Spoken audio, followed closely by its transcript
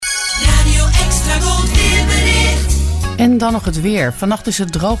En dan nog het weer. Vannacht is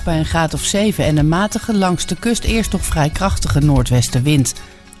het droog bij een graad of 7 en een matige, langs de kust eerst nog vrij krachtige noordwestenwind.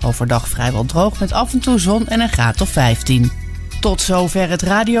 Overdag vrijwel droog met af en toe zon en een graad of 15. Tot zover het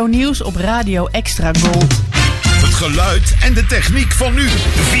radionieuws op Radio Extra Gold. Het geluid en de techniek van nu.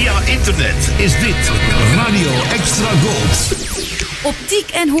 Via internet is dit Radio Extra Gold. Optiek-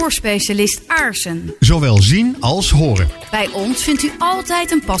 en hoorspecialist Aarsen. Zowel zien als horen. Bij ons vindt u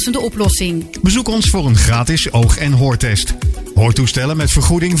altijd een passende oplossing. Bezoek ons voor een gratis oog- en hoortest. Hoortoestellen met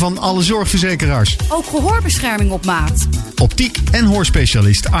vergoeding van alle zorgverzekeraars. Ook gehoorbescherming op maat. Optiek- en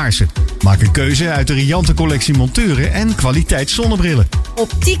hoorspecialist Aarsen. Maak een keuze uit de riante collectie monturen en kwaliteitszonnebrillen.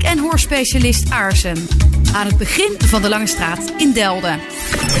 Optiek- en hoorspecialist Aarsen. Aan het begin van de Lange Straat in Delden.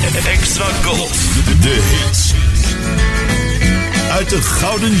 Extra Gold. De hits. Uit de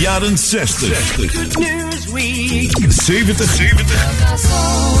gouden jaren 60. 70.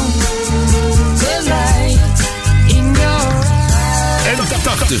 En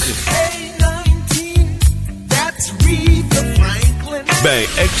 80. Bij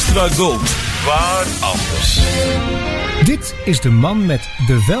Extra Gold. Waar anders? Dit is de man met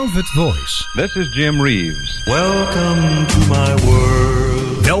The Velvet Voice. This is Jim Reeves. Welcome to my world.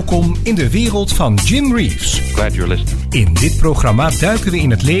 Welkom in de wereld van Jim Reeves. Glad you're listening. In dit programma duiken we in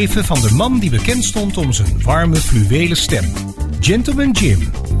het leven van de man die bekend stond om zijn warme fluwelen stem. Gentleman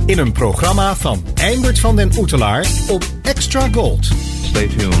Jim. In een programma van Eimert van den Oetelaar op Extra Gold. Stay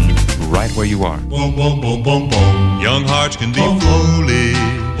tuned right where you are. Boom, boom, boom, boom, boom. Young hearts can be foolish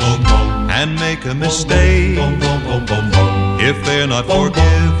and make a mistake if they're not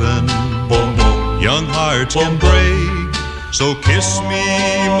forgiven. Young hearts can break, so kiss me,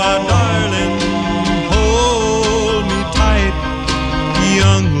 my darling, hold me tight.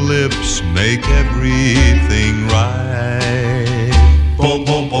 Young lips make everything right.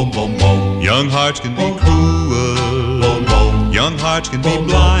 Young hearts can be cruel, young hearts can be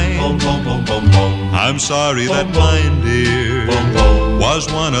blind. I'm sorry that mine, dear, was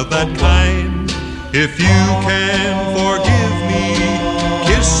one of that kind. If you can forgive me,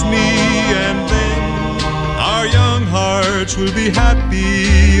 kiss me, and then our young hearts will be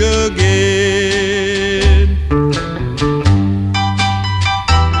happy again.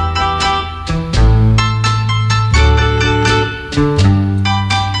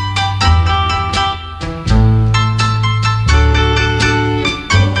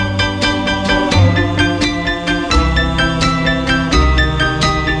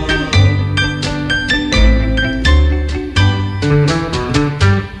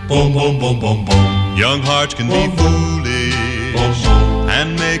 Young hearts can be foolish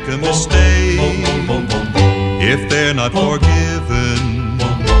and make a mistake if they're not forgiven.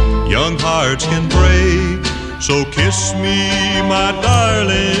 Young hearts can break, so kiss me, my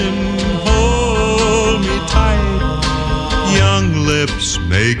darling, hold me tight. Young lips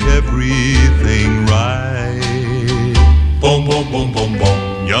make everything right.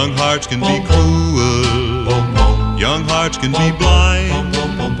 Young hearts can be cruel, young hearts can be blind.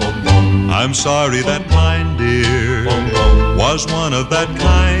 I'm sorry that mine, dear, was one of that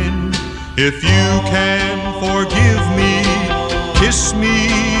kind. If you can forgive me, kiss me,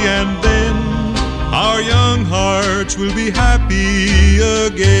 and then our young hearts will be happy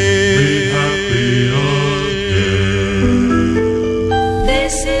again. Be happy again.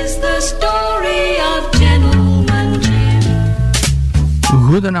 This is the story of Gentleman Jim.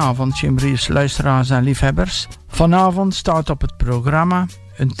 Goedenavond, Jim Reeves, luisteraars en liefhebbers. Vanavond staat op het programma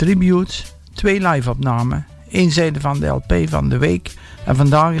een tribute, 2 live-opnamen, 1 zijde van de LP van de week en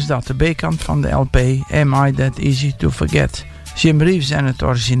vandaag is dat de B-kant van de LP Am I That Easy To Forget. Jim Reeves en het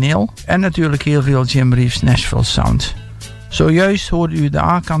origineel en natuurlijk heel veel Jim Reeves Nashville Sound. Zojuist hoorde u de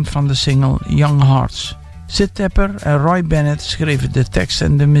A-kant van de single Young Hearts. Sid Tepper en Roy Bennett schreven de tekst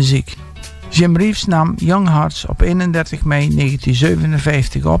en de muziek. Jim Reeves nam Young Hearts op 31 mei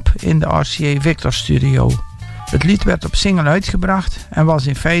 1957 op in de RCA Victor Studio. Het lied werd op single uitgebracht en was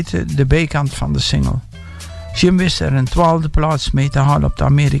in feite de B-kant van de single. Jim wist er een 12e plaats mee te halen op de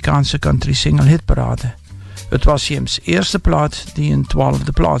Amerikaanse country single hitparade. Het was Jims eerste plaat die een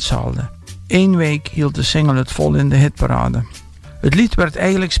 12e plaats haalde. 1 week hield de single het vol in de hitparade. Het lied werd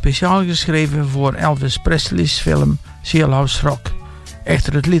eigenlijk speciaal geschreven voor Elvis Presley's film Jailhouse Rock.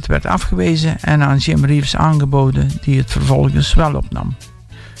 Echter het lied werd afgewezen en aan Jim Reeves aangeboden die het vervolgens wel opnam.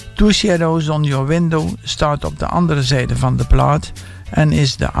 Two Shadows on Your Window staat op de andere zijde van de plaat en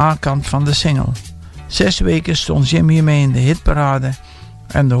is de A-kant van de single. 6 weken stond Jim hiermee in de hitparade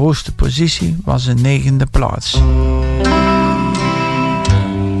en de hoogste positie was een 9e plaats.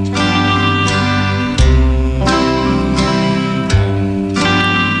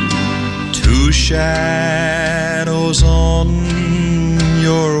 Two shadows on on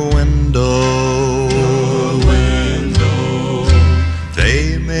your window.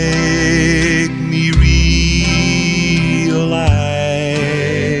 They make me realize,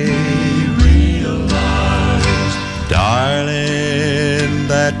 darling,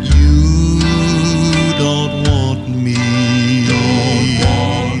 that you don't want me.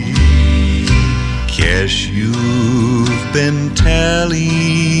 Guess you've been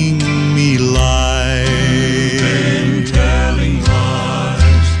telling me lies.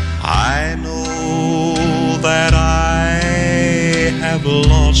 I know that I have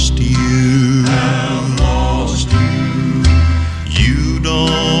lost you. You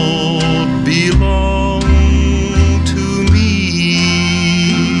don't belong to me.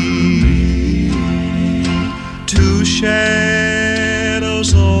 Two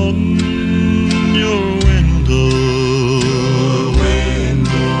shadows on your window.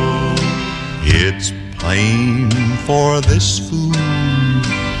 It's plain for this fool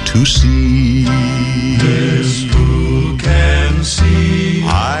to see. This fool can see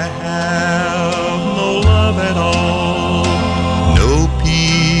I have no love at all, no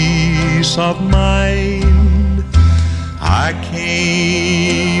peace of mind. I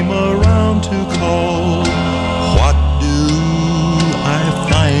came around to call. What do I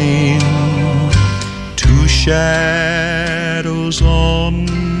find? Two shadows on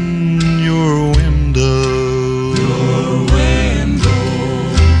your window.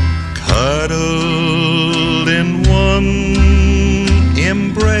 Cuddled in one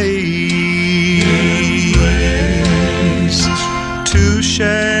embrace. Two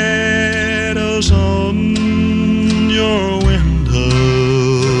shadows on your window.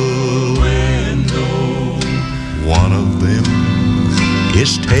 One of them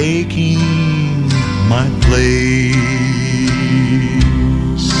is taking my place.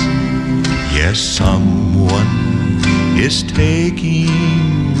 Yes, someone is taking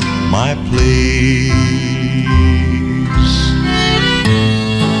my place.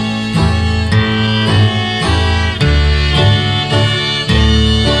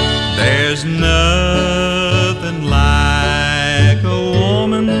 There's nothing like a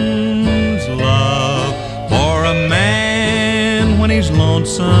woman's love for a man when he's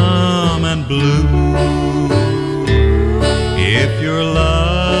lonesome and blue. If you're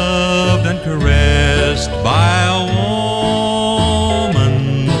loved and caressed by a woman,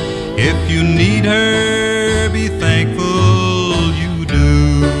 if you need her, be thankful you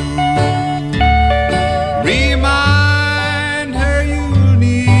do. Remind her you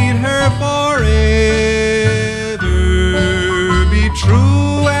need her forever. Be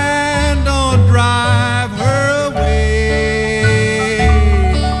true and don't drive her away,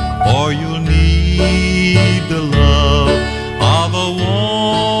 or you'll need the love of a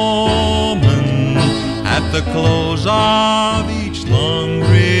woman at the close of each long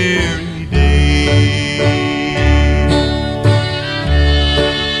dreary day.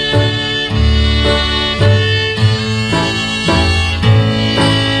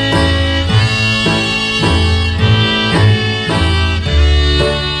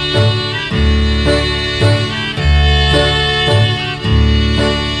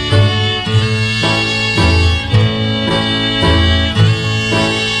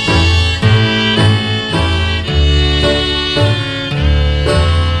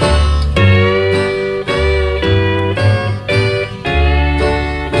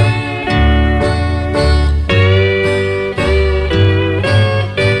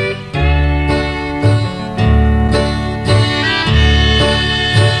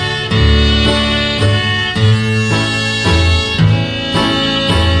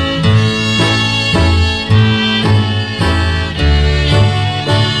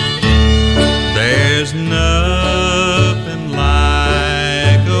 There's nothing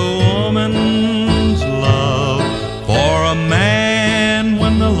like a woman's love for a man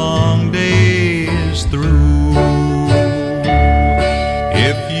when the long day is through.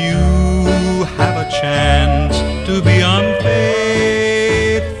 If you have a chance to be unfaithful,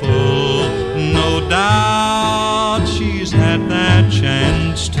 no doubt she's had that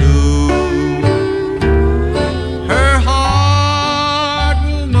chance too. Her heart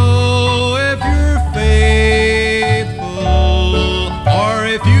will know if you're faithful, or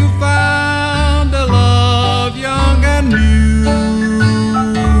if you found a love young and new.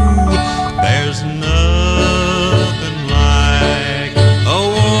 There's nothing like a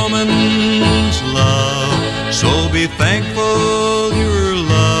woman's love, so be thankful you're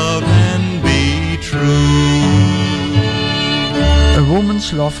loved and be true. A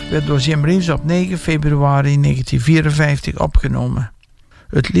Woman's Love werd door Jim Reeves op 9 februari 1954 opgenomen.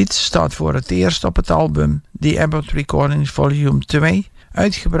 Het lied staat voor het eerst op het album The Abbott Recordings Volume 2,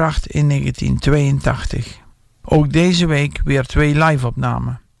 uitgebracht in 1982. Ook deze week weer 2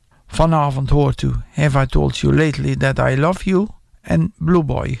 live-opnamen. Vanavond hoort u Have I Told You Lately That I Love You en Blue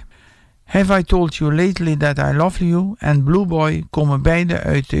Boy. Have I Told You Lately That I Love You en Blue Boy komen beide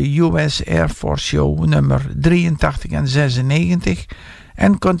uit de US Air Force Show nummer 83 en 96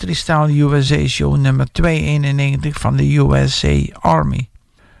 en Country Style USA Show nummer 291 van de USA Army.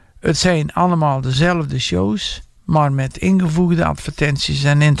 Het zijn allemaal dezelfde shows, maar met ingevoegde advertenties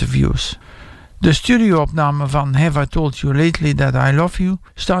en interviews. De studioopname van Have I Told You Lately That I Love You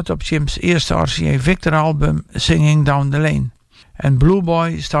staat op Jim's eerste RCA Victor album Singing Down the Lane. En Blue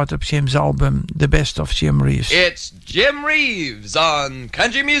Boy staat op Jim's album The Best of Jim Reeves. It's Jim Reeves on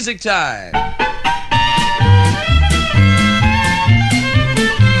Country Music Time.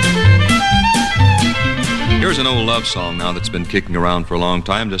 Here's an old love song now that's been kicking around for a long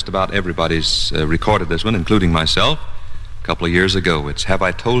time. Just about everybody's recorded this one, including myself, a couple of years ago. It's Have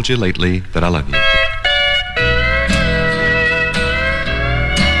I Told You Lately That I Love You?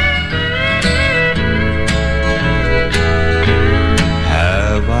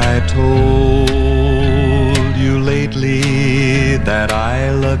 Have I told you lately that I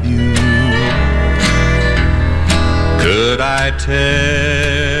love you? Could I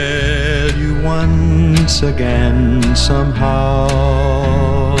tell you once again somehow?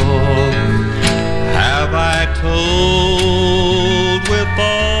 Have I told with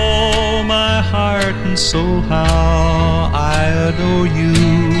all my heart and soul how I adore you?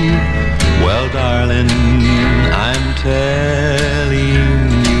 Well, darling, I'm telling you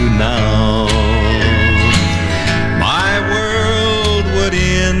now. My world would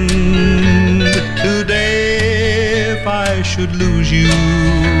end today if I should lose you.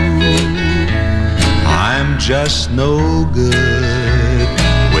 I'm just no good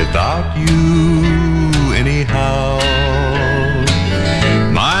without you anyhow.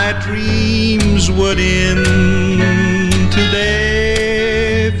 My dreams would end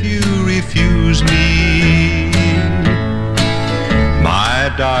today if you refuse me. My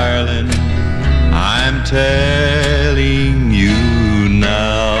darling, I'm telling you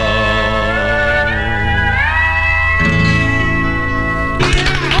now.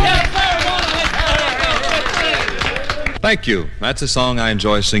 Thank you. That's a song I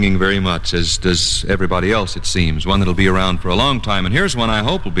enjoy singing very much, as does everybody else, it seems. One that'll be around for a long time. And here's one I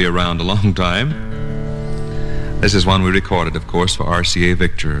hope will be around a long time. This is one we recorded, of course, for RCA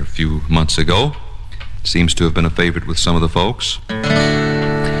Victor a few months ago. It seems to have been a favorite with some of the folks.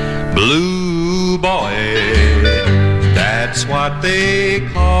 Blue boy, that's what they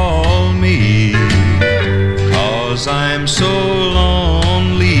call me, 'cause I'm so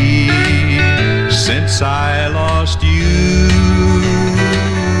lonely since I lost you.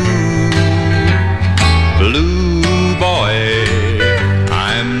 Blue boy,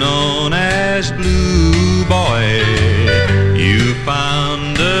 I'm known as Blue boy. You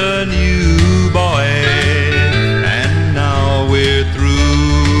found a new boy, and now we're through.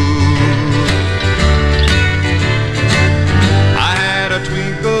 I had a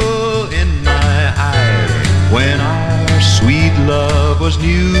twinkle in my eye when our sweet love was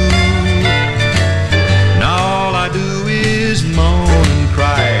new. Moan and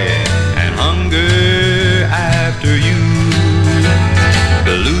cry and hunger after you.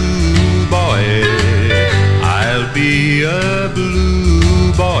 Blue boy, I'll be a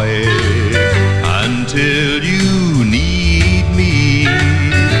blue boy until you need me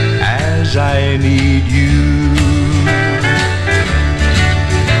as I need you.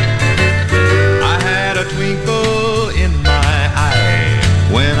 I had a twinkle in my eye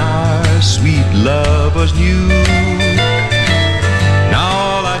when our sweet love was new.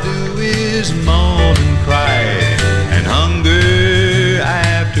 Moan and cry and hunger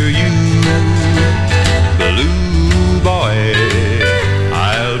after you. Blue boy,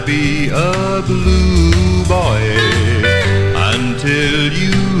 I'll be a blue boy until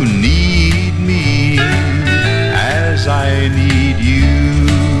you need me as I need you,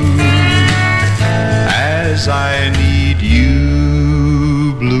 as I need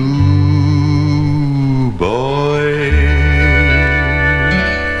you, blue boy.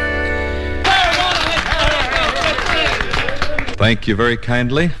 Thank you very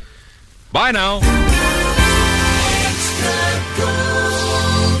kindly. Bye now.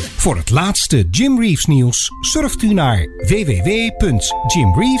 Voor het laatste Jim Reeves nieuws surft u naar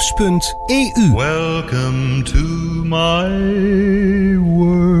www.jimreeves.eu. Welcome to my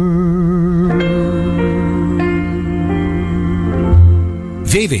world.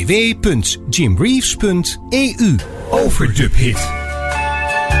 www.jimreeves.eu. Overdub hit.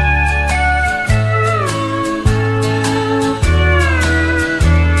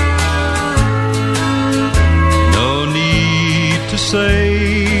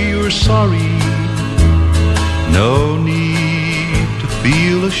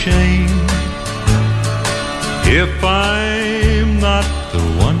 feel ashamed if I'm not the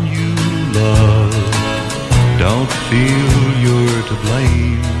one you love. Don't feel you're to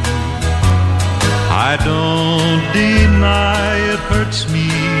blame. I don't deny it hurts me,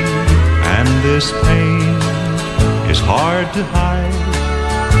 and this pain is hard to hide.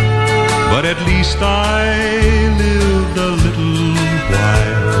 But at least I lived a little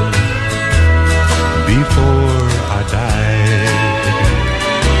while before I died.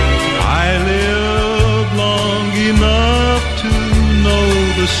 I lived long enough to know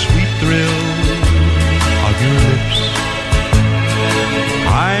the sweet thrill of your lips.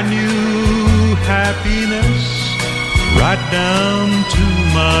 I knew happiness right down to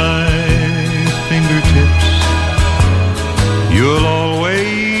my fingertips. You'll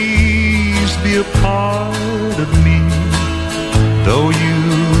always be a part of me, though you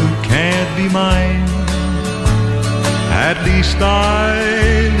can't be mine. At least I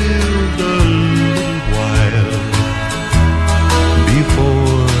lived a little while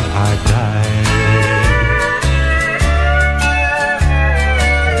before I died.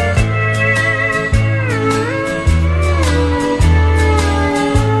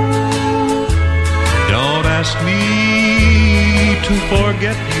 Don't ask me to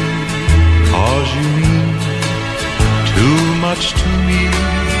forget you, 'cause you mean too much to me.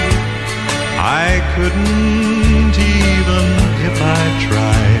 I couldn't even if I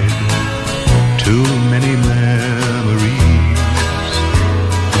tried. Too many memories.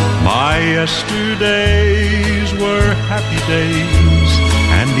 My yesterdays were happy days,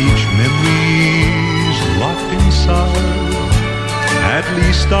 and each memory's locked inside. At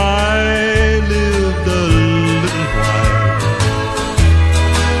least I lived a little while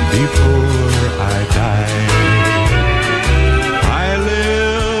before I died. I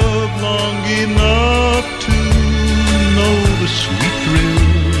lived long enough to know the sweet thrill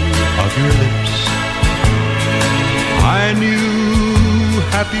of your lips. I knew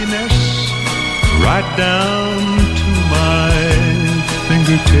happiness right down to my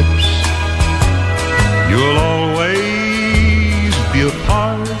fingertips. You'll always be a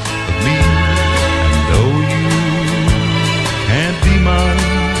part of me, and though you can't be mine,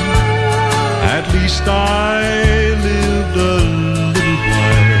 at least I lived a little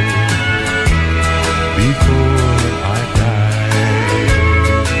while before I died.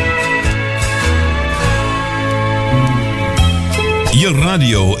 Je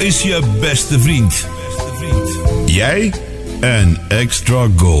radio is je beste vriend. Jij en Extra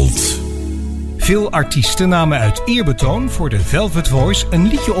Gold. Veel artiesten namen uit eerbetoon voor de Velvet Voice een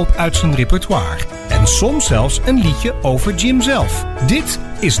liedje op uit zijn repertoire. En soms zelfs een liedje over Jim zelf. Dit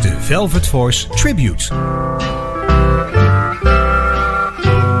is de Velvet Voice Tribute.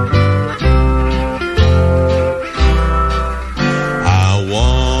 I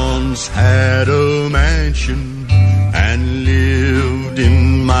once had a mansion and lived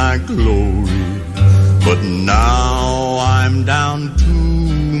in my glory, but now I'm down to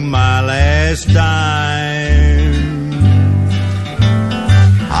my last dime.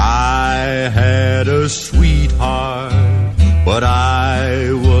 I had a sweetheart, but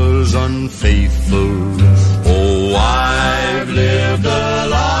I was unfaithful. Oh, I've lived a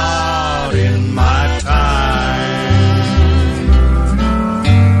lot in my time.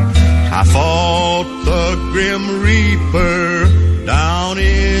 I fought the grim reaper down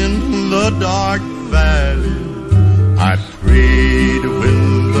in the dark valley. I prayed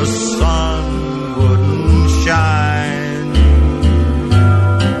when the sun wouldn't shine.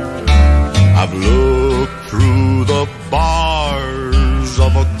 I've looked through the bars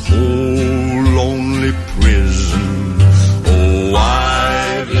of a cold, lonely prison. Oh,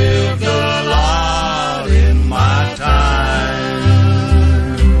 I've lived a lot in my time.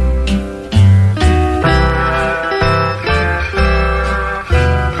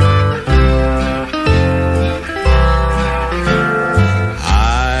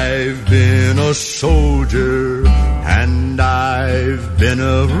 I've been a soldier and I've been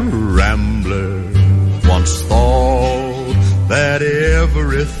a rambler. Once thought that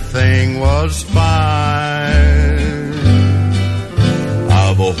everything was fine.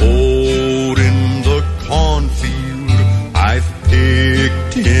 I've a hole in the cornfield, I've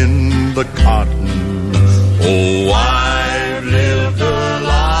picked in the cotton. Oh, I've lived a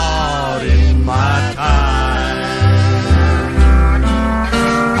lot in my time.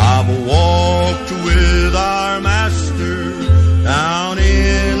 I've walked with our master down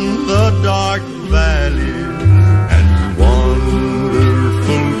in the dark valley, and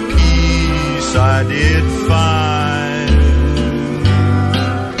wonderful peace I did find.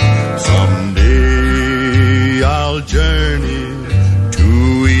 Someday I'll journey to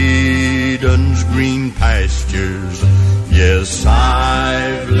Eden green pastures. Yes,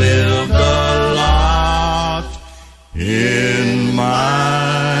 I've lived a lot in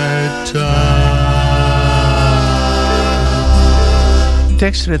my time.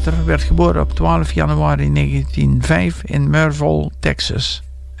 Tex Ritter werd geboren op 12 januari 1905 in Murville, Texas.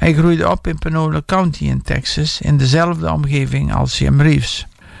 Hij groeide op in Panola County in Texas in dezelfde omgeving als Jim Reeves.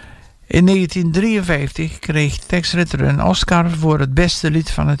 In 1953 kreeg Tex Ritter een Oscar voor het beste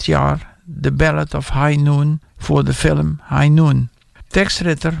lied van het jaar, The Ballad of High Noon, voor de film High Noon. Tex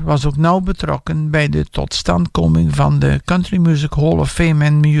Ritter was ook nauw betrokken bij de totstandkoming van de Country Music Hall of Fame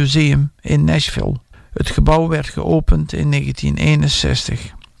and Museum in Nashville. Het gebouw werd geopend in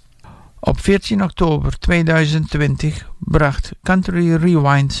 1961. Op 14 oktober 2020 bracht Country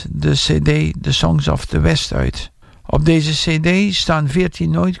Rewind de CD The Songs of the West uit. Op deze CD staan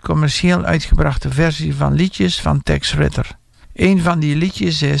 14 nooit commercieel uitgebrachte versies van liedjes van Tex Ritter. Een van die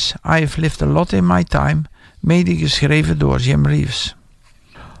liedjes is I've Lived a Lot in My Time, mede geschreven door Jim Reeves.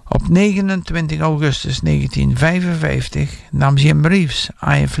 Op 29 augustus 1955 nam Jim Reeves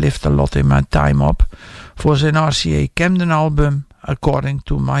I've Lived a Lot in My Time op voor zijn RCA Camden album According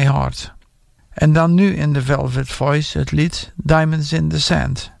to My Heart. En dan nu in de Velvet Voice het lied Diamonds in the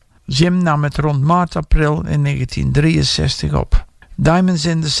Sand. Jim nam het rond maart-april in 1963 op. Diamonds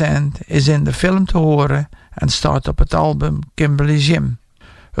in the Sand is in de film te horen en staat op het album Kimberly Jim.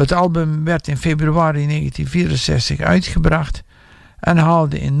 Het album werd in februari 1964 uitgebracht en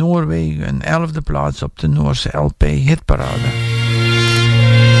haalde in Noorwegen een 11e plaats op de Noorse LP-hitparade.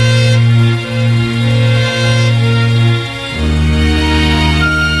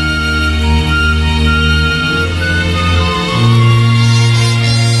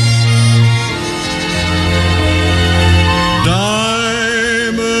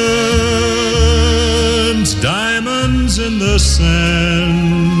 Diamonds in the sand.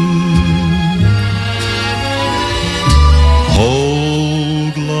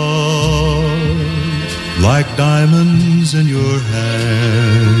 Hold love like diamonds in your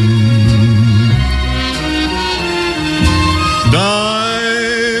hand.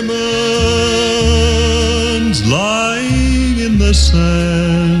 Diamonds lying in the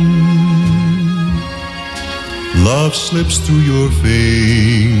sand. Love slips through your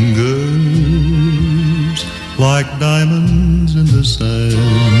fingers like diamonds in the sand.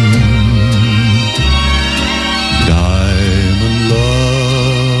 Diamond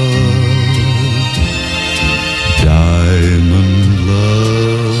love, diamond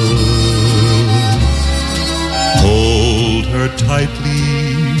love. Hold her tightly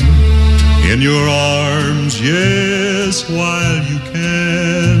in your arms, yes, while you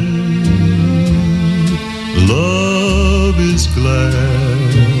can. Love is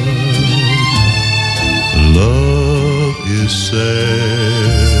glad, love is sad.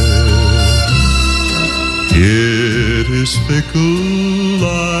 It is fickle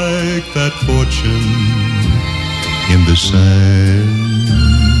like that fortune in the sand.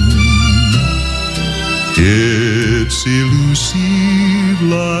 It's elusive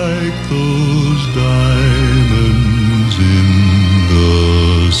like those diamonds in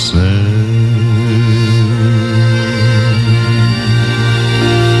the sand.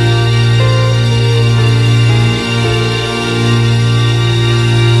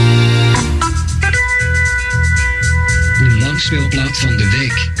 Speelplaat van de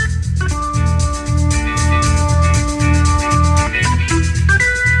week.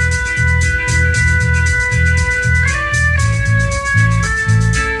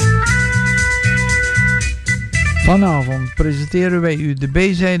 Vanavond presenteren wij u de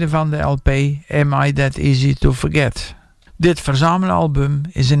B-zijde van de LP Am I That Easy to Forget. Dit verzamelalbum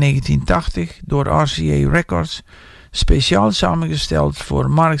is in 1980 door RCA Records speciaal samengesteld voor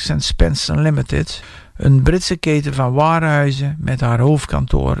Marks & Spencer Limited, een Britse keten van warenhuizen met haar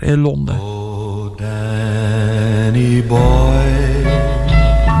hoofdkantoor in Londen. Oh, Danny boy,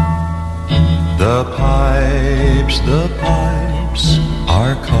 the pipes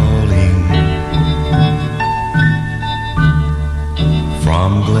are calling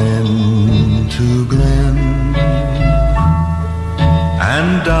from glen to glen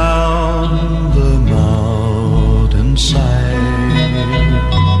and down the mountainside.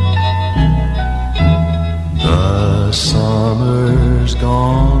 The summer's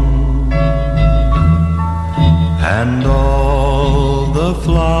gone and all the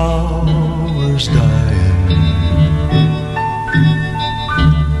flowers dying.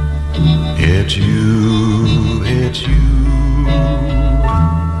 It's you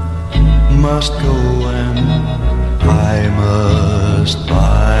must go and I must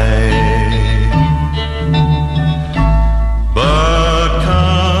buy. But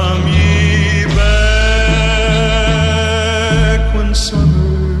come ye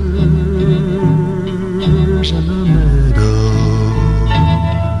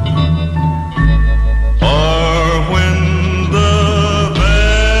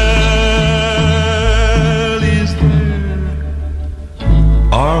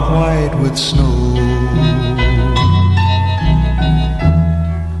with snow.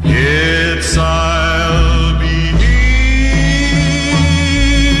 It's I'll be here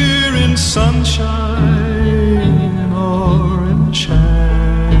in sunshine or in shadow.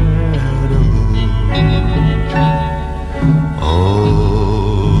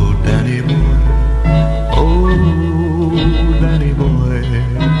 Oh, Danny boy, oh, Danny boy,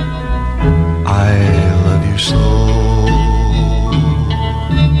 I love you so.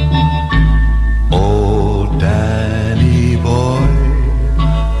 Oh, Danny boy,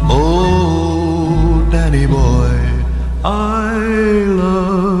 oh, Danny boy, I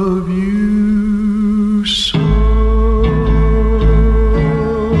love you so.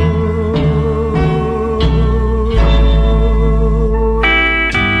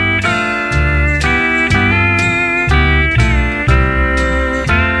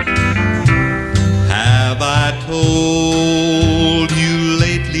 Have I told you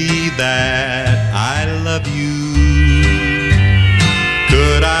lately that I love you?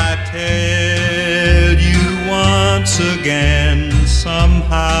 Could I tell you once again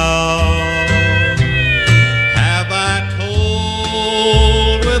somehow? Have I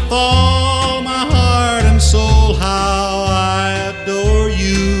told with all my heart and soul how I adore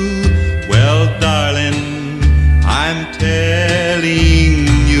you? Well, darling, I'm telling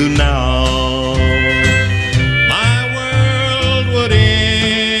you now. My world would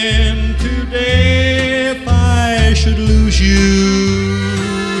end today if I should lose you.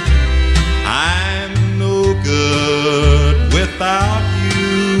 I'm no good without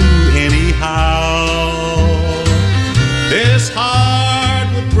you anyhow. This heart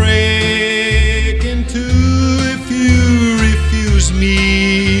would break in two if you refuse me.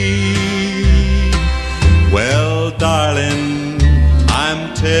 Well, darling,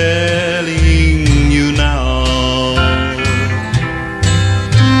 I'm telling you now.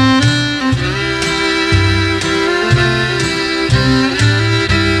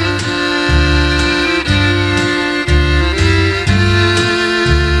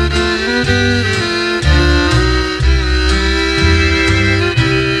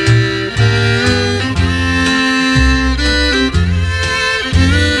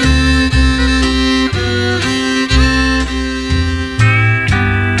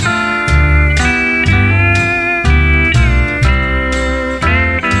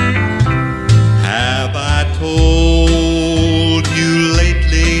 Have I told you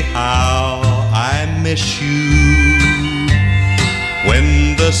lately how I miss you?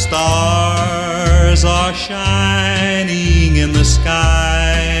 When the stars are shining in the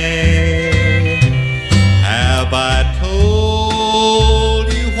sky, have I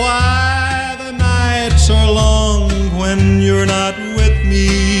told you why the nights are long when you're not with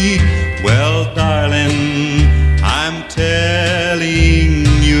me? Well, darling, I'm telling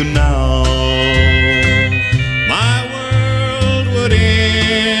you now. My world would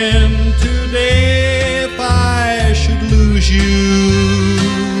end today if I should lose you.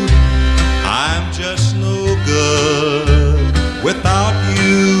 I'm just no good without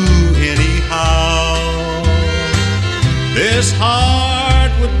you anyhow. This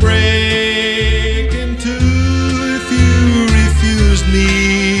heart would break in two if you refused me.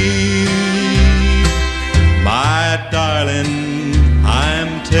 My darling,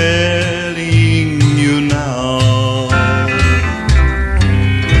 I'm telling you now.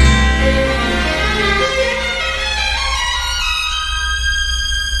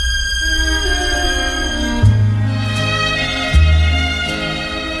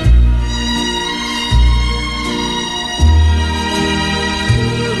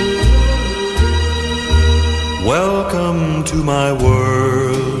 Welcome to my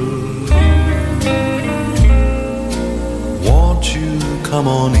world. Won't you come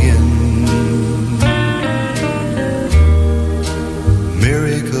on in?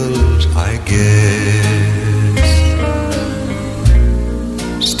 Miracles, I guess,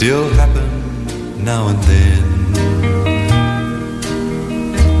 still happen now and then.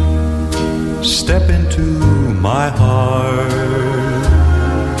 Step into my heart.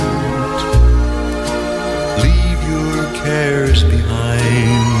 Leave your cares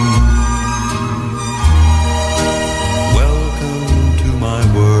behind. Welcome to my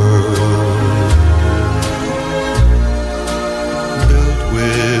world, built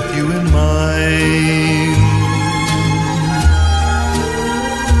with you in mind.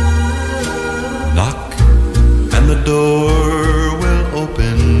 Knock and the door will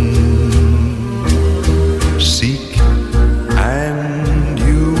open. Seek and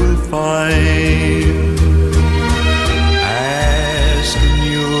you will find. Ask and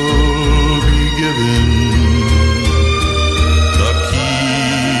you'll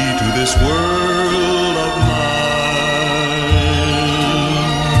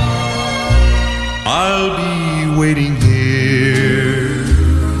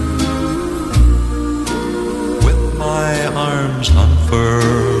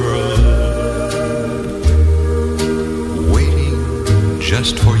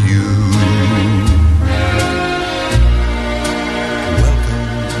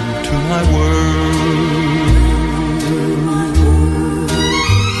my world.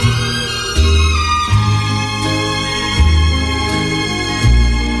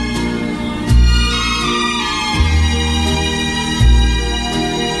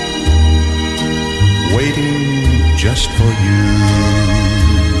 Waiting just for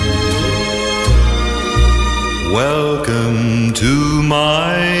you. Welcome to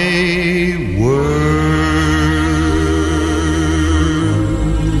my world.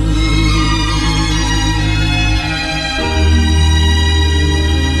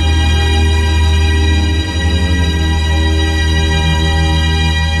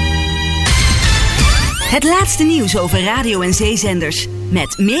 Het laatste nieuws over radio- en zeezenders.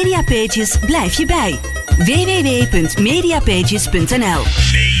 Met Mediapages blijf je bij. www.mediapages.nl.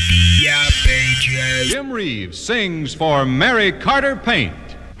 Jim Reeves sings for Mary Carter Paint.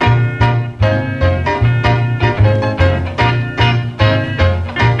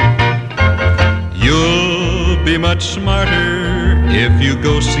 You'll be much smarter if you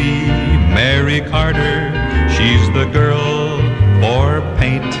go see Mary Carter. She's the girl for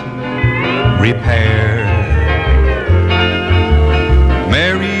paint repair.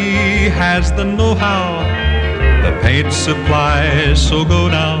 Mary has the know-how, the paint supplies, so go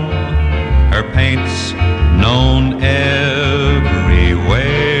now. Her paint's known everywhere.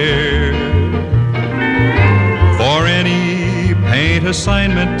 For any paint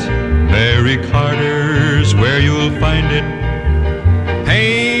assignment, Mary Carter's where you'll find it.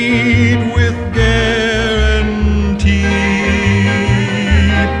 Paint with guarantee.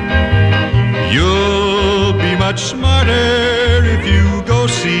 You'll be much smarter if you go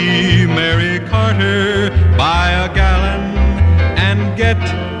see Mary Carter. Buy a gallon and get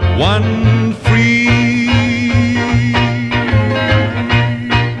one free.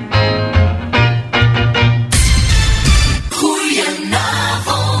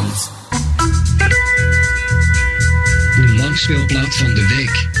 Goedenavond. De langspeelplaat van de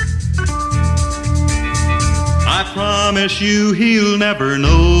week. I promise you he'll never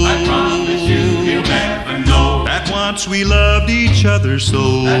know. I promise you he'll never know. That once we loved each other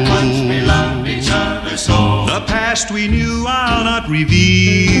so. That once we loved each other so. The past we knew I'll not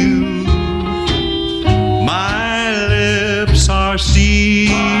reveal. My lips are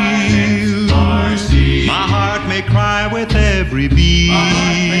sealed. My heart may cry with every beat.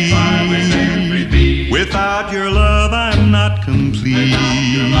 Without your love I'm not complete.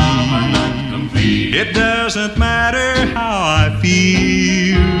 It doesn't matter how I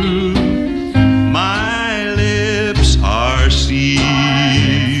feel. My lips are sealed.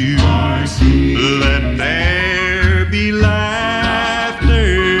 Let there be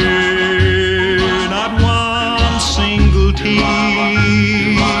laughter, not one single tear.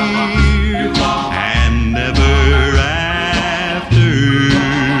 And ever after,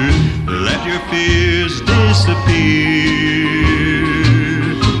 let your fears disappear.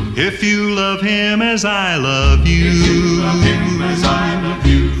 If you love him as I love you,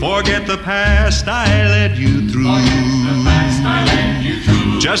 forget the past I led you through.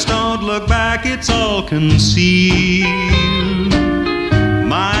 Just don't look back, it's all concealed.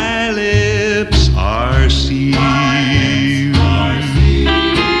 My lips are sealed.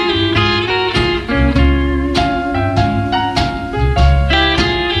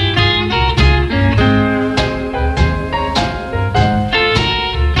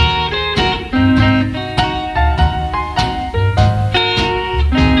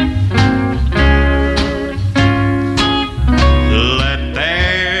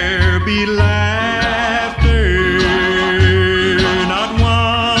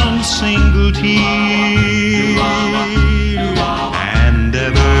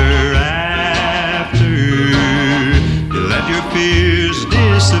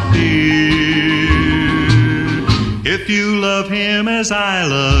 If you love him as I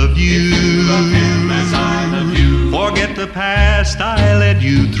love you, forget the past I led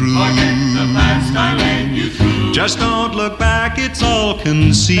you through. Just don't look back, it's all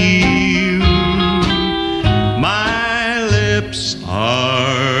concealed. My lips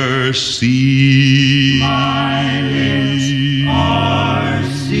are sealed. My lips are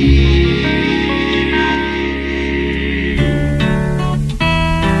sealed.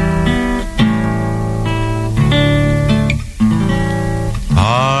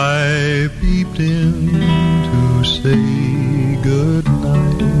 I peeped in to say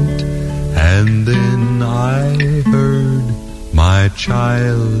goodnight, and then I heard my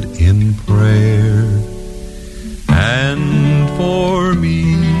child in prayer. And for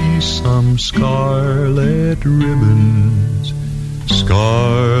me some scarlet ribbons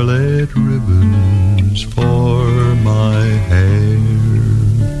for my hair.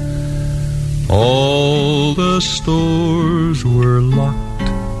 All the stores were locked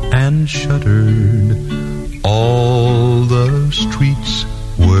and shuttered. All the streets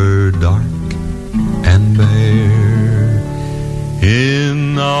were dark and bare.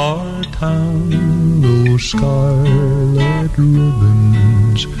 In our town, no scarlet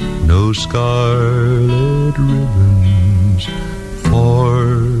ribbons, no scarlet ribbons for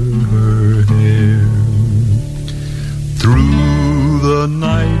her hair. Through the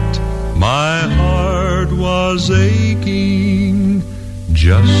night, my heart was aching.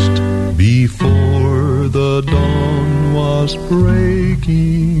 Just before the dawn was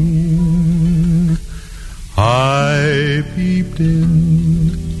breaking, I peeped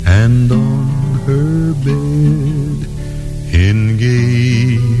in, and on her bed, in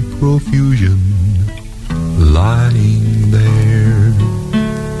gay profusion, lying there,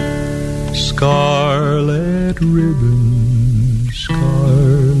 scarlet ribbons,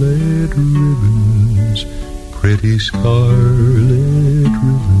 scarlet ribbons, pretty scarlet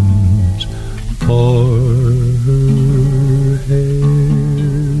ribbons for her hair.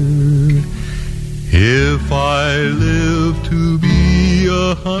 If I live to be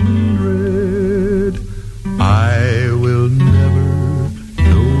 100, I will never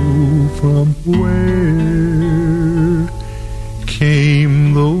know from where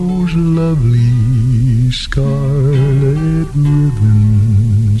came those lovely scarlet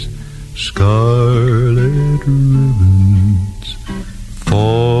ribbons, scarlet ribbons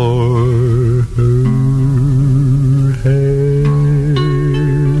for her hair.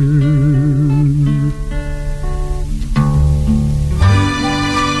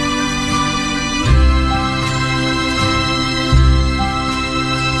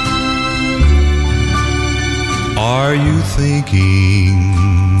 Are you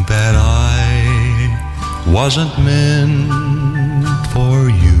thinking that I wasn't meant for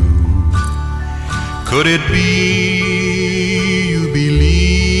you? Could it be you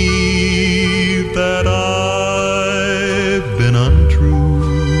believe that I've been untrue?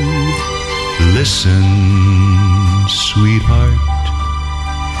 Listen, sweetheart,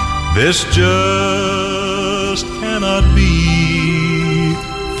 this just cannot be,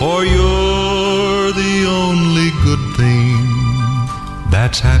 for you're the only good thing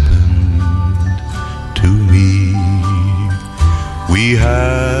that's happened to me. We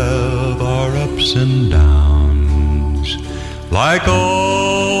have our ups and downs, like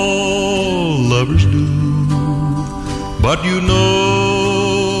all lovers do, but you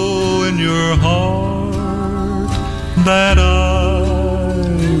know in your heart that I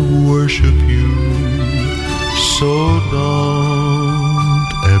worship you, so don't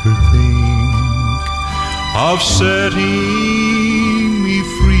ever think of setting me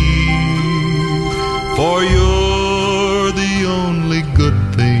free, for you're the only good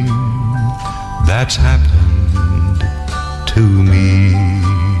thing that's happened to me.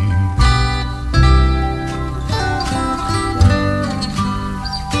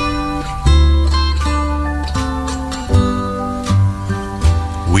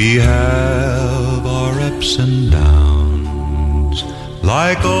 We have our ups and downs,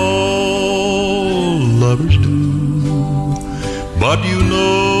 like all lovers do, but you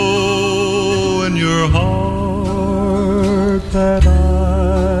know in your heart that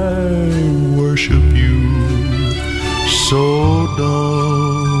I worship you, so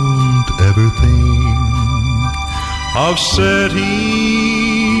don't ever think of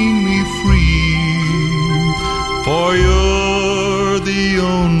setting me free, for you're the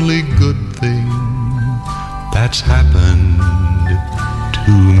only good thing that's happened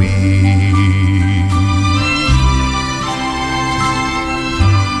to me.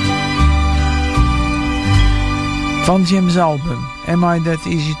 Van Jim's album Am I That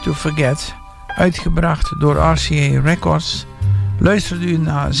Easy to Forget, uitgebracht door RCA Records, luistert u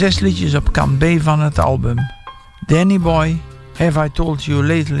naar 6 liedjes op kant B van het album. Danny Boy, Have I Told You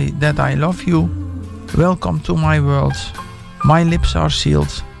Lately That I Love You, Welcome to My World, My Lips Are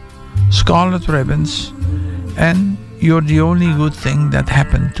Sealed, Scarlet Ribbons en You're the Only Good Thing That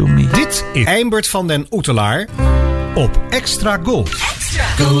Happened to Me. Dit is Eimert van den Oetelaar op Extra Gold. Extra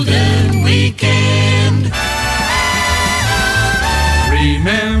Golden Weekend.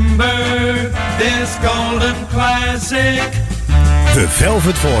 Remember this golden classic. The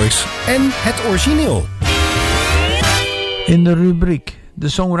Velvet Voice en het origineel. In de rubriek The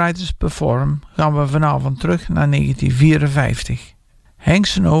Songwriters Perform gaan we vanavond terug naar 1954. Hank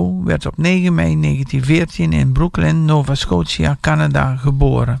Snow werd op 9 mei 1914 in Brooklyn, Nova Scotia, Canada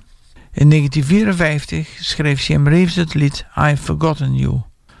geboren. In 1954 schreef Jim Reeves het lied I've Forgotten You.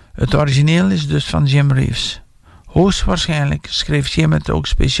 Het origineel is dus van Jim Reeves. Hoogstwaarschijnlijk schreef Jim het ook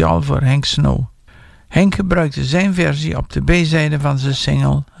speciaal voor Hank Snow. Henk gebruikte zijn versie op de B-zijde van zijn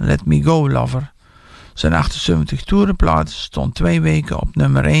single Let Me Go Lover. Zijn 78 toerenplaat stond 2 weken op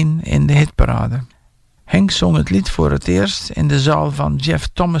nummer 1 in de hitparade. Henk zong het lied voor het eerst in de zaal van Jeff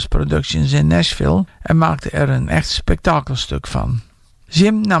Thomas Productions in Nashville en maakte er een echt spektakelstuk van.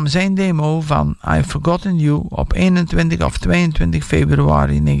 Jim nam zijn demo van I've Forgotten You op 21 of 22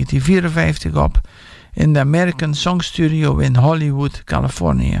 februari 1954 op in de American Song Studio in Hollywood,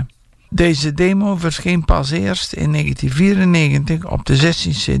 Californië. Deze demo verscheen pas eerst in 1994 op de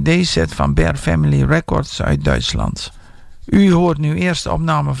 16 cd-set van Bear Family Records uit Duitsland. U hoort nu eerst de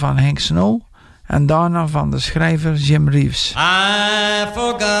opname van Hank Snow en daarna van de schrijver Jim Reeves. I've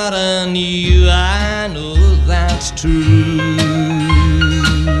forgotten you, I know that's true.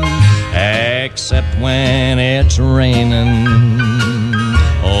 Except when it's raining,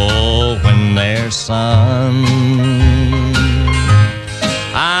 oh, when there's sun.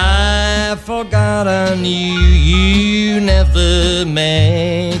 I've forgotten you, you never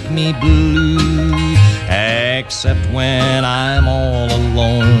make me blue. Except when I'm all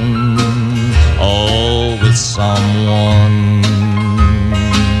alone, oh, with someone.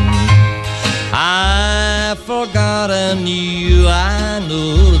 I've forgotten you, I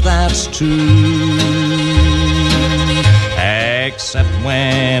know that's true. Except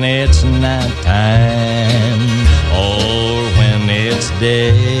when it's nighttime or when it's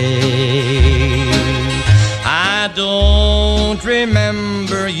day. I don't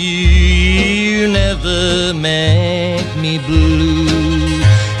remember you, you never make me blue.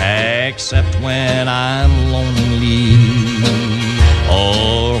 Except when I'm lonely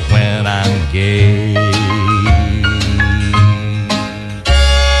or when I'm gay.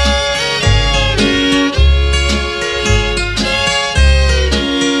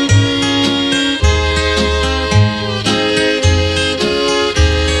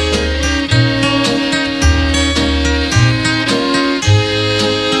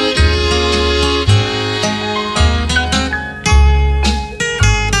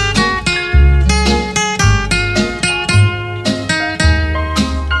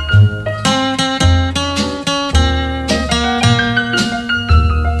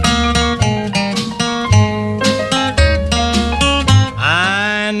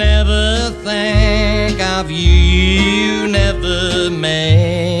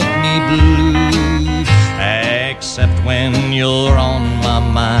 You're on my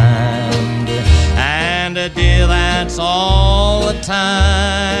mind, and dear, that's all the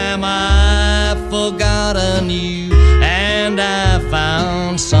time. I've forgotten you, and I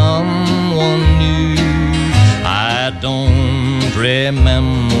found someone new. I don't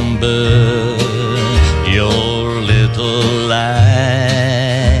remember your little lies.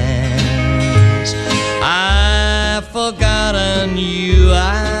 I've forgotten you,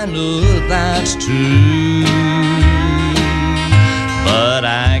 I know that's true. But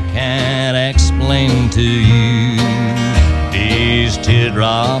I can't explain to you these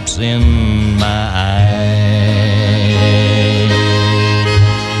teardrops in my eyes.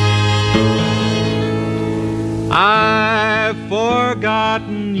 I've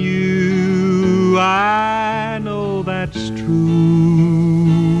forgotten you, I know that's true.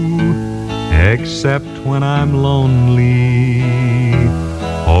 Except when I'm lonely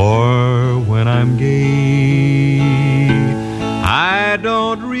or when I'm gay. I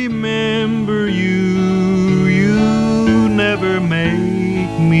don't remember you, you never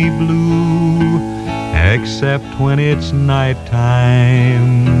make me blue. Except when it's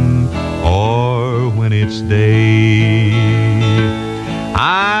nighttime or when it's day.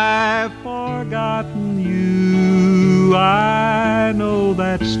 I've forgotten you, I know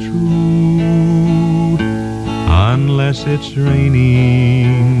that's true. Unless it's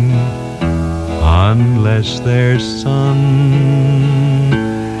raining, unless there's sun.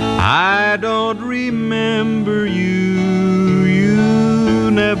 I don't remember you,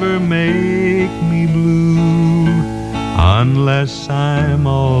 you never make me blue. Unless I'm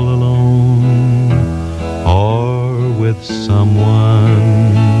all alone or with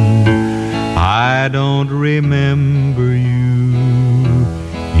someone. I don't remember you,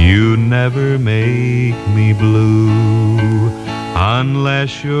 you never make me blue.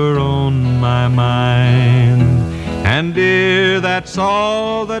 Unless you're on my mind. And dear, that's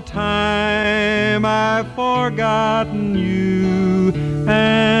all the time. I've forgotten you,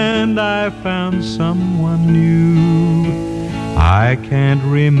 and I found someone new. I can't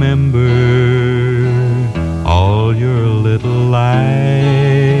remember all your little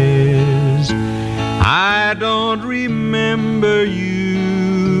lies. I don't remember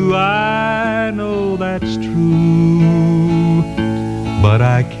you, I know that's true. what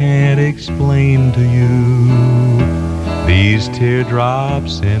I can't explain to you. These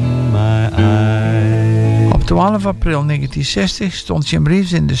teardrops in my eyes. Op 12 april 1960 stond Jim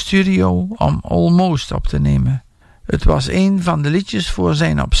Reeves in de studio om Almost op te nemen. Het was een van de liedjes voor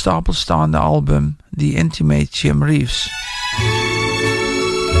zijn op stapel staande album The Intimate Jim Reeves.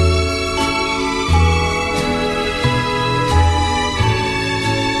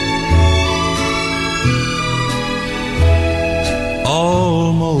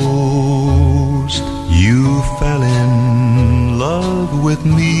 Almost you fell in love with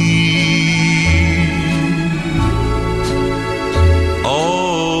me.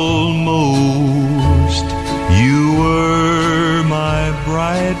 Almost you were my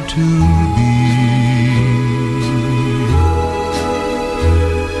bride to be.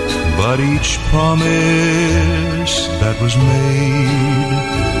 But each promise that was made,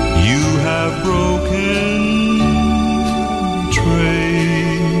 you have broken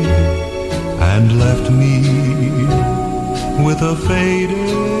and left me with a faded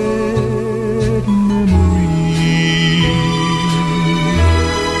memory.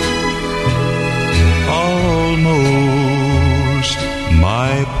 Almost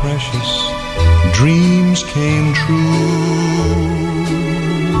my precious dreams came true.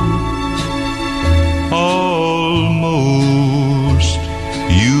 Almost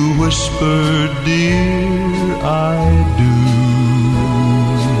you whispered, dear, I do.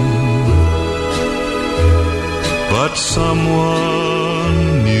 But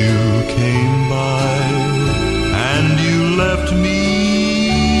someone new came by, and you left me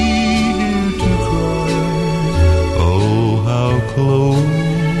here to cry. Oh, how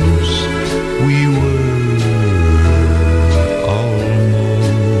close we were, almost.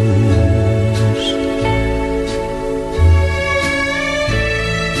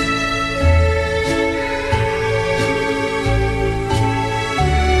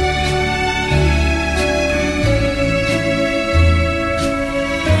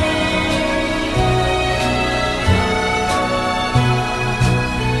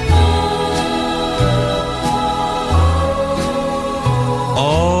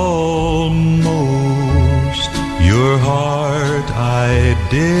 I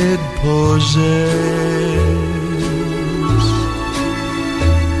did possess.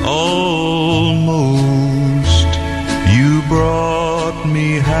 Almost you brought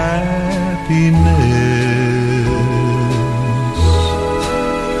me happiness,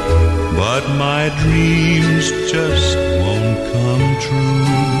 but my dreams just won't come true,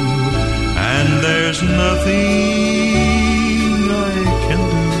 and there's nothing I can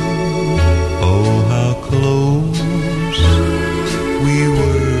do. Oh, how close we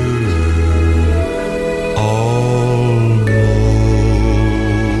were, almost.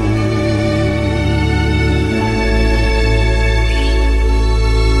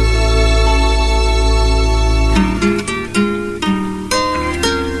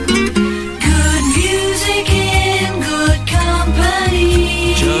 Good music in good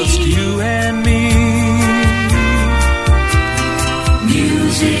company. Just you and me.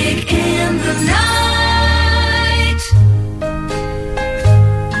 Music in the night.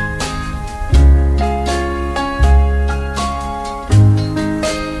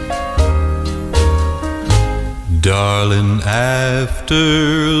 Darling, after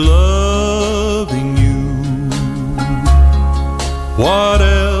loving you, what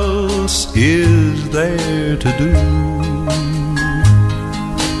else is there to do?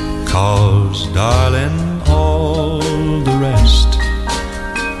 'Cause, darling, all the rest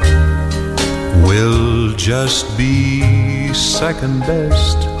will just be second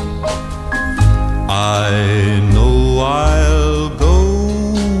best. I know I'll go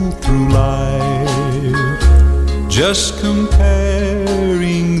through life just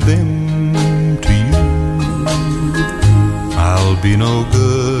comparing them to you. I'll be no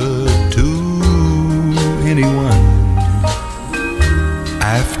good to anyone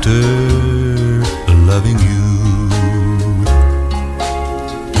after loving you.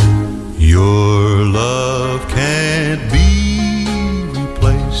 Your love can't be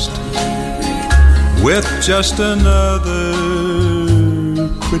replaced with just another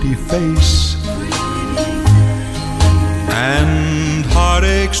pretty face, and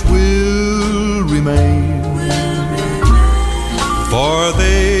heartaches will remain, for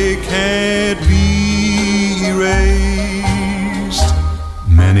they can't be erased.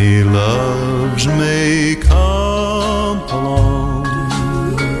 Many loves may come along,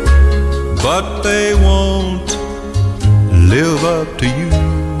 but they won't live up to you.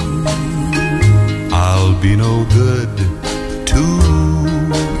 I'll be no good to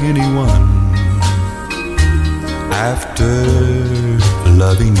anyone after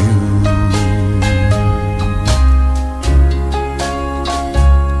loving you.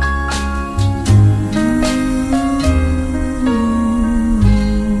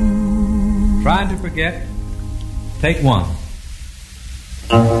 Trying to forget. Take one.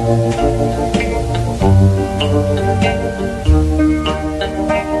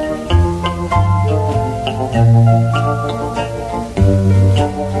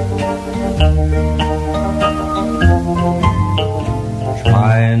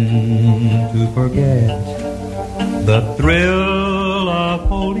 Trying to forget the thrill of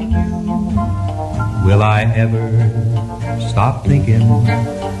holding you. Will I ever stop thinking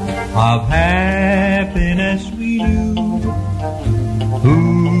of happiness we knew?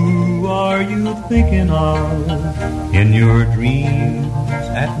 Who are you thinking of in your dreams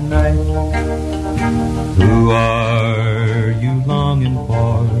at night? Who are you longing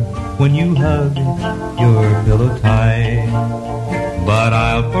for when you hug your pillow tight? But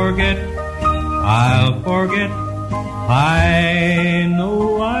I'll forget, I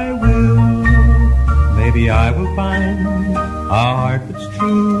know I will. Maybe I will find a heart that's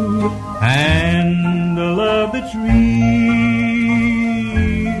true and a love that's real.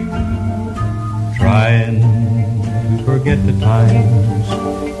 Trying to forget the times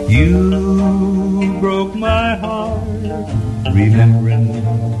you broke my heart, remembering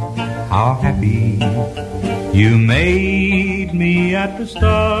how happy you made me at the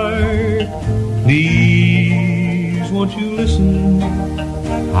start. Please, won't you listen?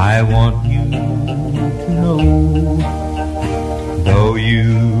 I want you to know, though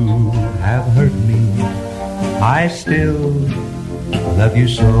you have hurt me, I still love you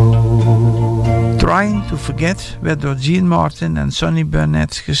so. Trying to Forget werd door Gene Martin en Sonny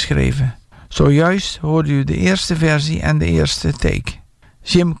Burnett geschreven. Zojuist hoorde u de eerste versie en de eerste take.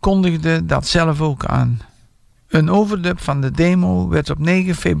 Jim kondigde dat zelf ook aan. Een overdub van de demo werd op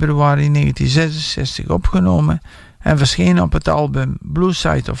 9 februari 1966 opgenomen en verscheen op het album Blue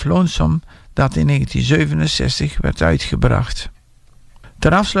Side of Lonesome dat in 1967 werd uitgebracht.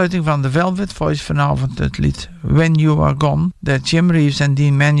 Ter afsluiting van de Velvet Voice vanavond het lied When You Are Gone dat Jim Reeves en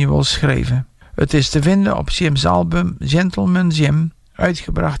Dean Manuel schreven. Het is te vinden op Jim's album Gentleman Jim,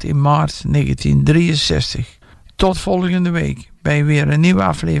 uitgebracht in maart 1963. Tot volgende week bij weer een nieuwe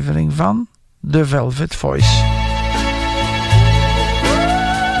aflevering van The Velvet Voice.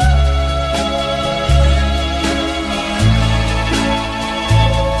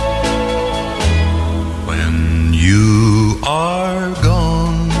 When you are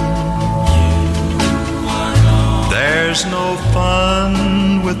gone, there's no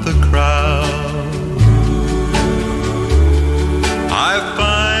fun with the crowd. I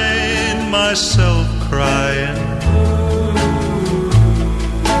find myself crying,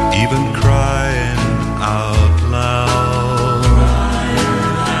 even crying out loud.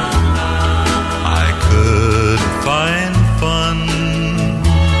 I could find fun,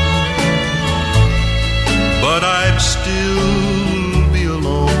 but I'd still be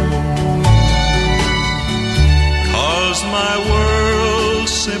alone, 'cause my world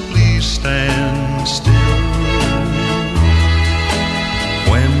simply stands still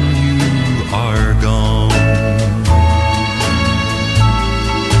when you are gone.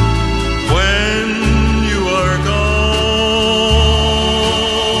 When you are gone,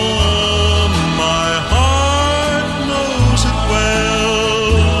 my heart knows it well,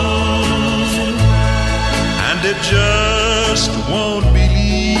 and it just won't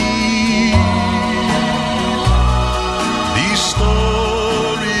believe these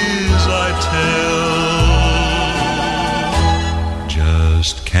stories I tell.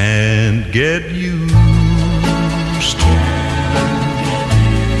 Just can't get used to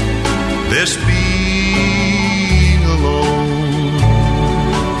this being alone,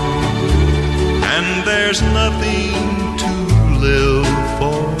 and there's nothing to live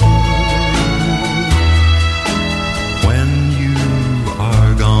for when you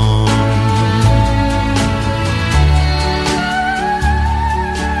are gone.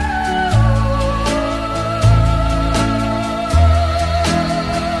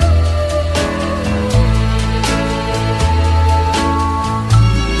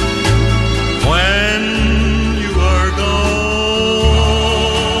 When you are gone,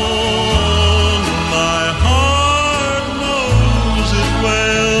 my heart knows it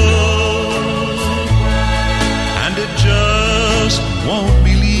well, and it just won't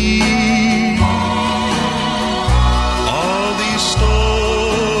believe all these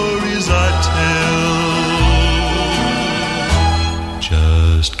stories I tell.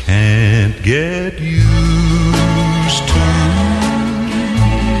 Just can't get used to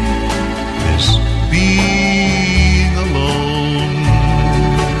this being alone,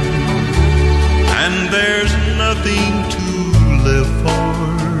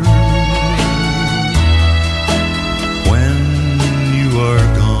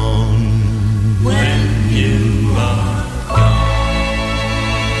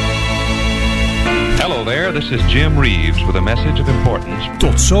 Hello there, this is Jim Reeves with a message of importance.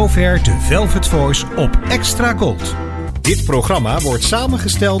 Tot zover de Velvet Voice op Extra Gold. Dit programma wordt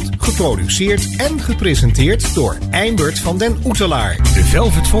samengesteld, geproduceerd en gepresenteerd door Eimbert van den Oetelaar. De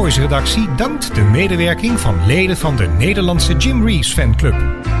Velvet Voice redactie dankt de medewerking van leden van de Nederlandse Jim Reeves fanclub.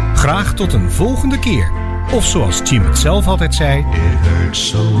 Graag tot een volgende keer. Of zoals Jim het zelf altijd zei: It hurts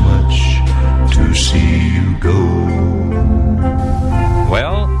so much to see you go.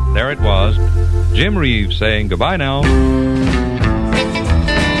 Well, there it was. Jim Reeves saying goodbye now.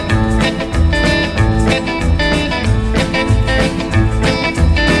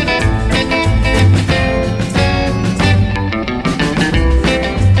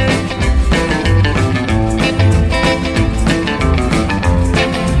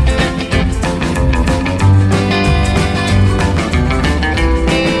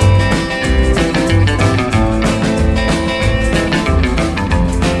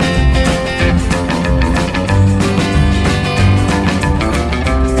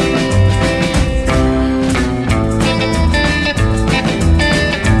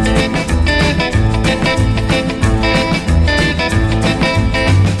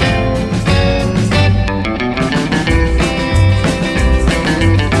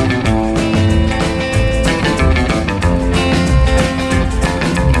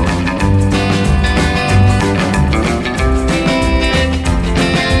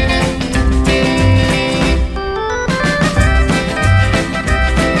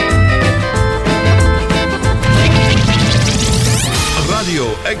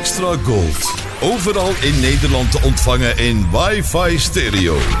 Extra Gold. Overal in Nederland te ontvangen in wifi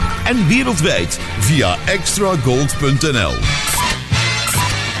stereo. En wereldwijd via extragold.nl.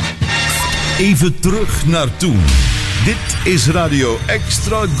 Even terug naar toen. Dit is Radio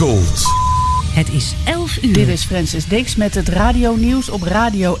Extra Gold. Het is 11 uur. Dit is Francis Dix met het radionieuws op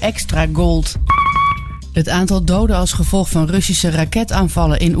Radio Extra Gold. Het aantal doden als gevolg van Russische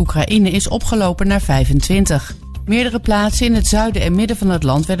raketaanvallen in Oekraïne is opgelopen naar 25. Meerdere plaatsen in het zuiden en midden van het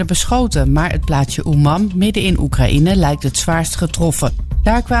land werden beschoten, maar het plaatsje Umam, midden in Oekraïne, lijkt het zwaarst getroffen.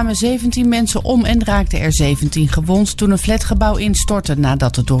 Daar kwamen 17 mensen om en raakten er 17 gewond toen een flatgebouw instortte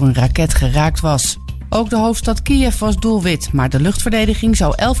nadat het door een raket geraakt was. Ook de hoofdstad Kiev was doelwit, maar de luchtverdediging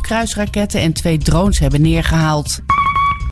zou 11 kruisraketten en 2 drones hebben neergehaald.